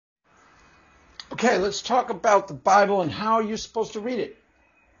Okay, let's talk about the Bible and how you're supposed to read it.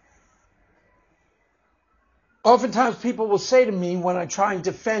 Oftentimes people will say to me when I try and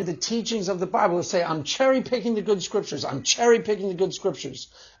defend the teachings of the Bible, they'll say, I'm cherry picking the good scriptures. I'm cherry picking the good scriptures.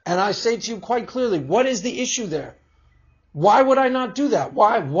 And I say to you quite clearly, what is the issue there? Why would I not do that?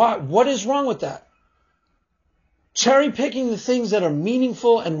 What is wrong with that? Cherry picking the things that are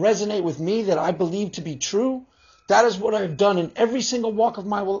meaningful and resonate with me that I believe to be true, that is what I've done in every single walk of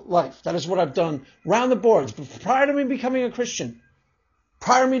my life. That is what I've done round the boards. But prior to me becoming a Christian,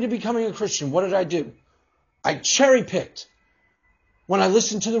 what did I do? I cherry picked. When I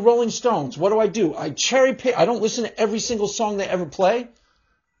listen to the Rolling Stones, what do? I cherry pick. I don't listen to every single song they ever play.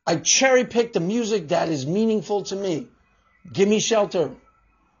 I cherry pick the music that is meaningful to me. Gimme Shelter,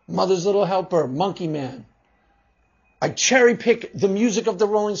 Mother's Little Helper, Monkey Man. I cherry pick the music of the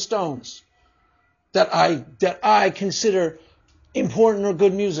Rolling Stones that I consider important or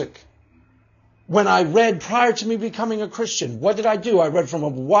good music. When I read prior to me becoming a Christian, what did I do? I read from a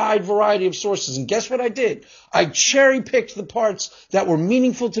wide variety of sources. And guess what I did? I cherry picked the parts that were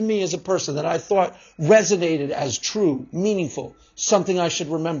meaningful to me as a person, that I thought resonated as true, meaningful, something I should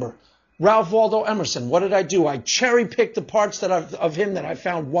remember. Ralph Waldo Emerson, what did I do? I cherry picked the parts of him that I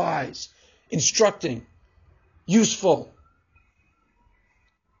found wise, instructing, useful.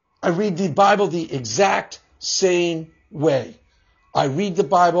 I read the Bible the exact same way. I read the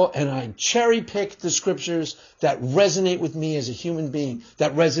Bible and I cherry pick the scriptures that resonate with me as a human being,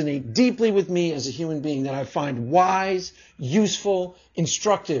 that resonate deeply with me as a human being, that I find wise, useful,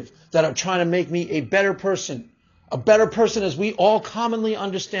 instructive, that are trying to make me a better person as we all commonly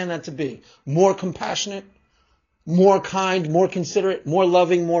understand that to be. More compassionate, more kind, more considerate, more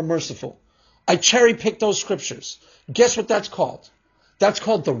loving, more merciful. I cherry pick those scriptures. Guess what that's called? That's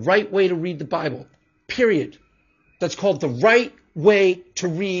called the right way to read the Bible. Period. That's called the right way to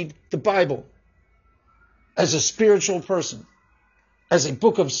read the Bible as a spiritual person, as a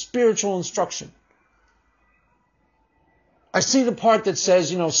book of spiritual instruction. I see the part that says,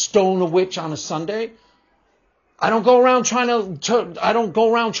 stone a witch on a Sunday. I don't go around trying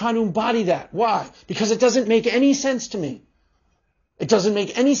to embody that. Why? Because it doesn't make any sense to me. It doesn't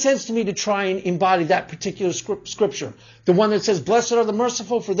make any sense to me to try and embody that particular scripture. The one that says, blessed are the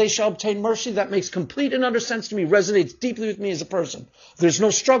merciful, for they shall obtain mercy. That makes complete and utter sense to me, resonates deeply with me as a person. There's no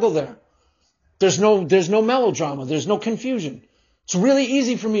struggle there. There's no melodrama. There's no confusion. It's really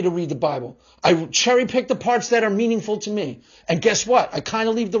easy for me to read the Bible. I cherry pick the parts that are meaningful to me. And guess what? I kind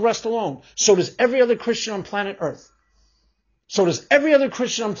of leave the rest alone. So does every other Christian on planet Earth.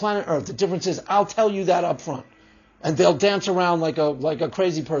 The difference is I'll tell you that up front. And they'll dance around like a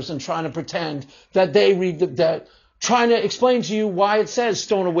crazy person trying to pretend that they read trying to explain to you why it says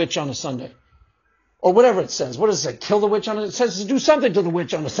stone a witch on a Sunday. Or whatever it says. What does it say? Kill the witch on a Sunday? It says to do something to the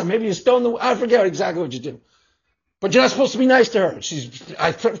witch on a Sunday. Maybe you stone I forget exactly what you do. But you're not supposed to be nice to her.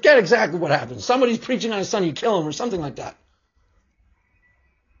 I forget exactly what happens. Somebody's preaching on a Sunday, you kill him or something like that.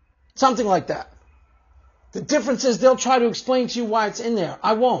 Something like that. The difference is they'll try to explain to you why it's in there.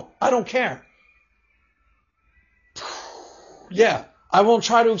 I won't. I don't care. Yeah, I won't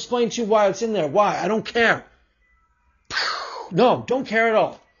try to explain to you why it's in there. Why? I don't care. No, don't care at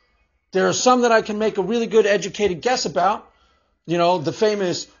all. There are some that I can make a really good educated guess about. The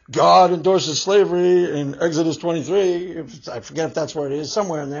famous God endorses slavery in Exodus 23. I forget if that's where it is.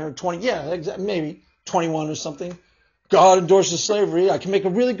 Somewhere in there. Maybe 21 or something. God endorses slavery. I can make a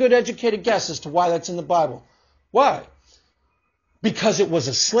really good educated guess as to why that's in the Bible. Why? Because it was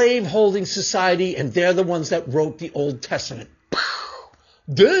a slave-holding society, and they're the ones that wrote the Old Testament.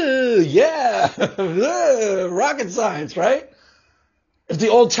 Duh, yeah, rocket science, right? If the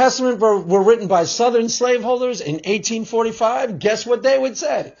Old Testament were written by Southern slaveholders in 1845, guess what they would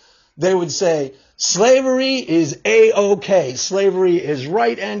say? They would say, slavery is A-OK. Slavery is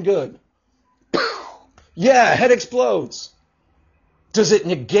right and good. Yeah, head explodes. Does it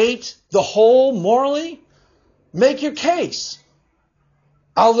negate the whole morally? Make your case.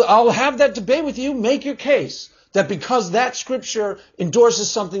 I'll have that debate with you. Make your case that because that scripture endorses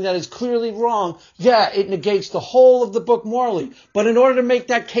something that is clearly wrong, yeah, it negates the whole of the book morally. But in order to make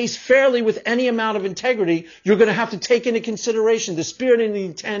that case fairly with any amount of integrity, you're going to have to take into consideration the spirit and the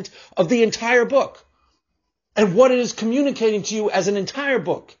intent of the entire book and what it is communicating to you as an entire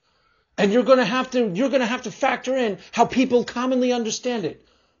book. And you're going to have to factor in how people commonly understand it,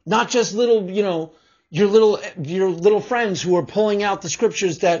 not just your little friends who are pulling out the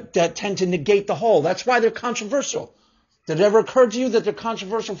scriptures that tend to negate the whole. That's why they're controversial. Did it ever occur to you that they're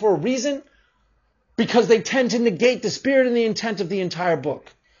controversial for a reason? Because they tend to negate the spirit and the intent of the entire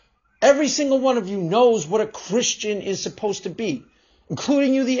book. Every single one of you knows what a Christian is supposed to be.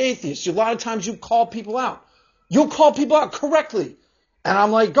 including you, the atheist. A lot of times you call people out. You'll call people out correctly. And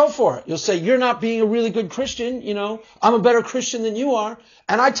I'm like, go for it. You'll say, you're not being a really good Christian, I'm a better Christian than you are.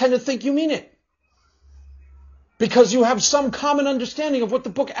 And I tend to think you mean it. Because you have some common understanding of what the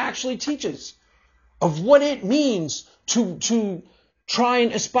book actually teaches. Of what it means to try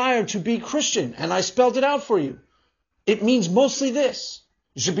and aspire to be Christian. And I spelled it out for you. It means mostly this.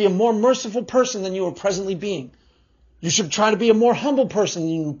 You should be a more merciful person than you are presently being. You should try to be a more humble person than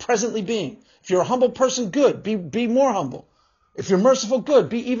you are presently being. If you're a humble person, good. Be more humble. If you're merciful, good.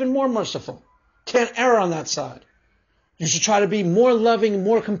 Be even more merciful. Can't err on that side. You should try to be more loving,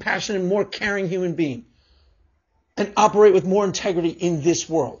 more compassionate, more caring human being. And operate with more integrity in this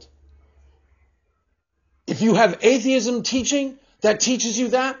world. If you have atheism teaching that teaches you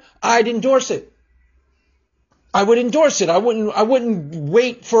that, I'd endorse it. I would endorse it. I wouldn't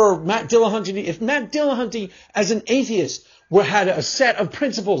wait for Matt Dillahunty. If Matt Dillahunty, as an atheist, had a set of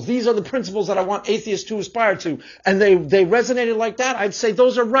principles, these are the principles that I want atheists to aspire to, and they resonated like that, I'd say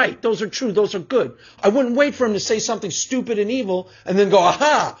those are right, those are true, those are good. I wouldn't wait for him to say something stupid and evil and then go,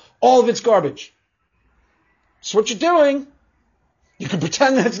 aha, all of it's garbage. That's what you're doing. You can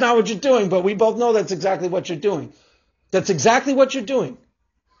pretend that's not what you're doing, but we both know that's exactly what you're doing. That's exactly what you're doing.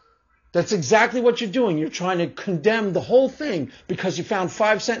 That's exactly what you're doing. You're trying to condemn the whole thing because you found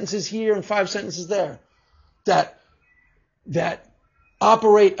 5 sentences here and 5 sentences there that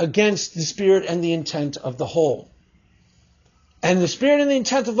operate against the spirit and the intent of the whole. And the spirit and the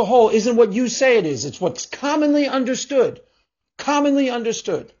intent of the whole isn't what you say it is. It's what's commonly understood. Commonly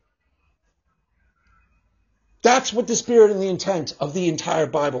understood. That's what the spirit and the intent of the entire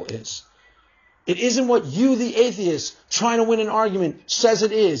Bible is. It isn't what you, the atheist, trying to win an argument, says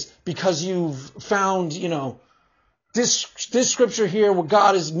it is because you've found, this scripture here where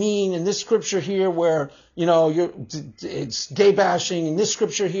God is mean, and this scripture here where, it's gay bashing, and this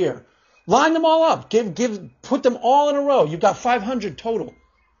scripture here. Line them all up. Put them all in a row. You've got 500 total.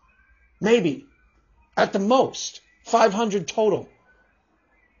 Maybe. At the most. 500 total.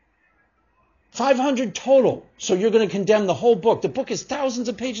 500 total. So you're going to condemn the whole book. The book is thousands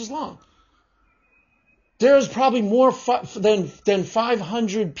of pages long. There's probably more than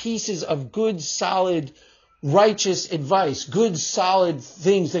 500 pieces of good, solid, righteous advice, good, solid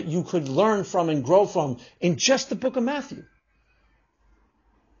things that you could learn from and grow from in just the book of Matthew.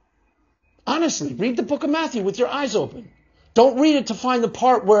 Honestly, read the book of Matthew with your eyes open. Don't read it to find the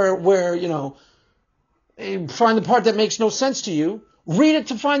part where find the part that makes no sense to you. Read it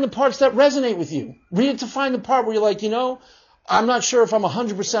to find the parts that resonate with you. Read it to find the part where you're like, I'm not sure if I'm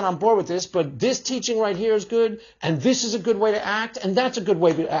 100% on board with this, but this teaching right here is good, and this is a good way to act, and that's a good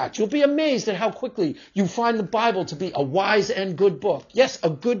way to act. You'll be amazed at how quickly you find the Bible to be a wise and good book. Yes,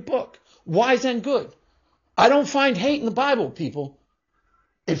 a good book. Wise and good. I don't find hate in the Bible, people.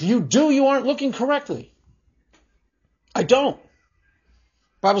 If you do, you aren't looking correctly. I don't.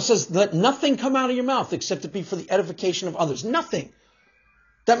 The Bible says, let nothing come out of your mouth except it be for the edification of others. Nothing.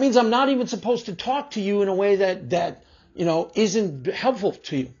 That means I'm not even supposed to talk to you in a way that isn't helpful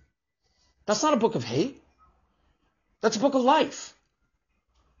to you. That's not a book of hate. That's a book of life.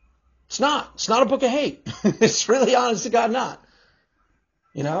 It's not. It's not a book of hate. It's really, honest to God, not.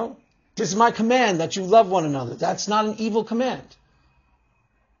 This is my command that you love one another. That's not an evil command.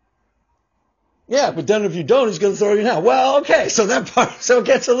 Yeah, but then if you don't, he's going to throw you in hell. Well, okay, so it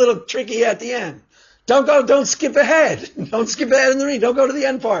gets a little tricky at the end. Don't skip ahead. Don't skip ahead in the read. Don't go to the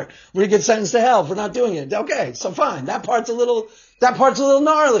end part where you get sentenced to hell for not doing it. Okay, so fine. That part's a little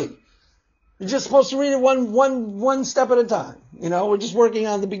gnarly. You're just supposed to read it one step at a time. We're just working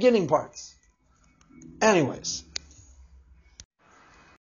on the beginning parts. Anyways.